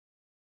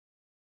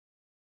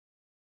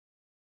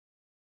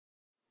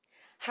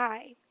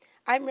Hi,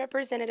 I'm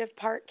Representative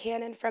Park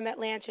Cannon from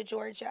Atlanta,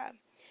 Georgia.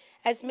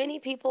 As many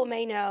people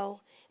may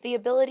know, the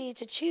ability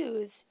to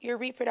choose your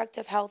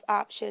reproductive health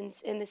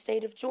options in the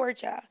state of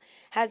Georgia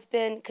has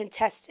been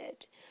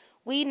contested.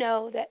 We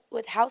know that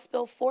with House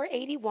Bill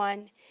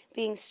 481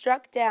 being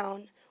struck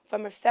down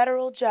from a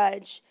federal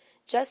judge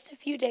just a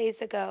few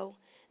days ago,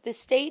 the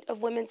state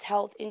of women's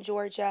health in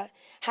Georgia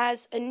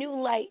has a new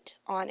light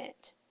on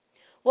it.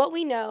 What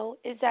we know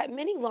is that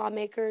many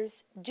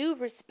lawmakers do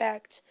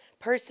respect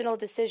personal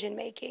decision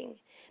making.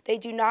 They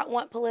do not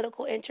want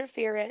political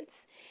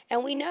interference,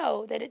 and we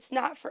know that it's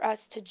not for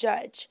us to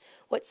judge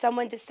what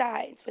someone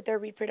decides with their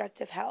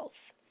reproductive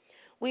health.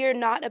 We are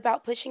not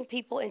about pushing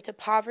people into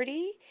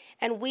poverty,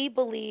 and we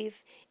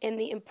believe in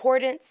the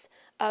importance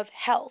of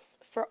health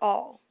for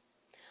all.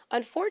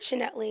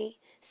 Unfortunately,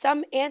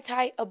 some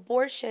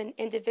anti-abortion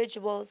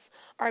individuals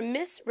are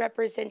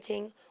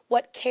misrepresenting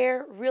what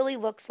care really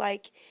looks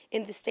like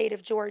in the state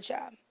of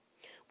Georgia.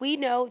 We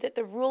know that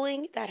the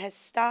ruling that has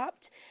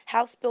stopped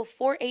House Bill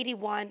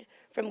 481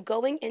 from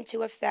going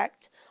into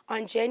effect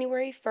on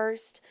January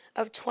 1st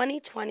of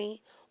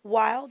 2020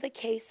 while the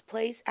case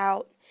plays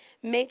out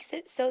makes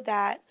it so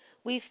that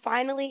we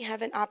finally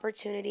have an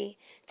opportunity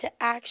to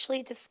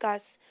actually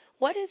discuss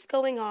what is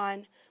going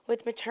on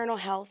with maternal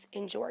health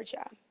in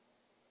Georgia.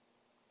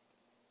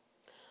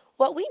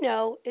 What we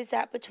know is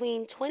that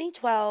between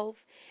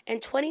 2012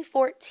 and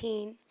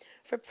 2014,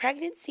 for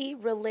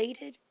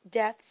pregnancy-related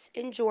deaths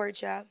in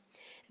Georgia,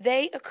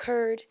 they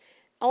occurred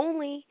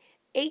only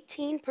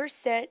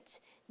 18%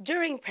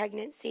 during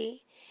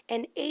pregnancy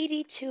and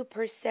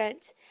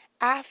 82%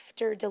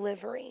 after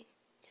delivery.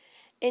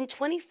 In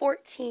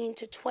 2014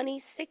 to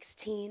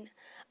 2016,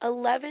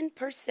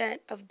 11%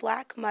 of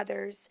Black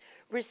mothers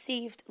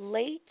received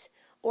late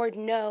or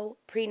no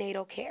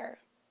prenatal care.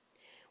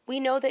 We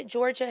know that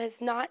Georgia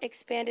has not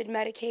expanded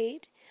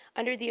Medicaid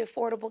under the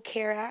Affordable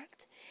Care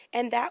Act,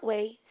 and that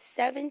way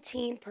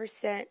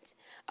 17%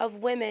 of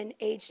women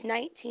aged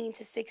 19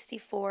 to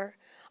 64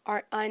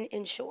 are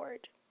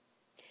uninsured.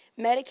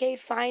 Medicaid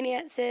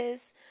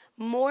finances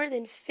more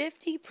than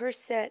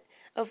 50%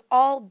 of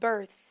all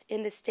births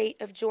in the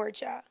state of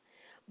Georgia,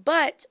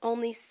 but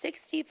only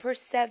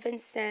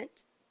 60%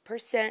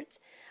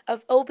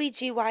 of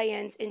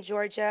OBGYNs in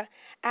Georgia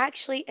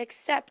actually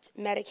accept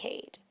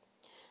Medicaid.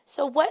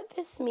 So what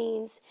this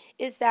means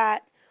is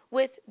that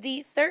with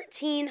the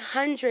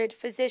 1,300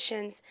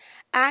 physicians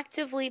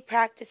actively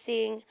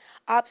practicing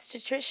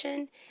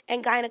obstetrician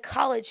and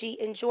gynecology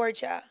in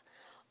Georgia,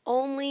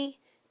 only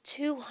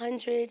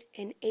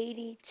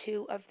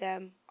 282 of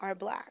them are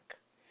Black.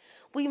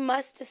 We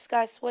must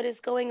discuss what is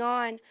going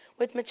on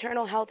with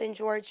maternal health in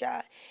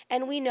Georgia,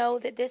 and we know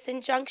that this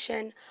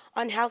injunction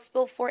on House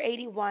Bill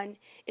 481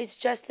 is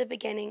just the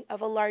beginning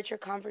of a larger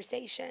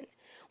conversation.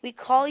 We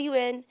call you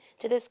in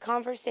to this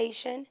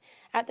conversation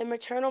at the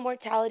Maternal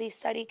Mortality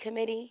Study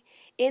Committee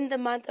in the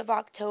month of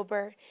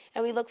October,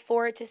 and we look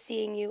forward to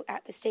seeing you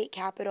at the state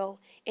capitol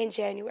in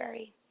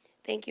January.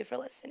 Thank you for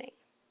listening.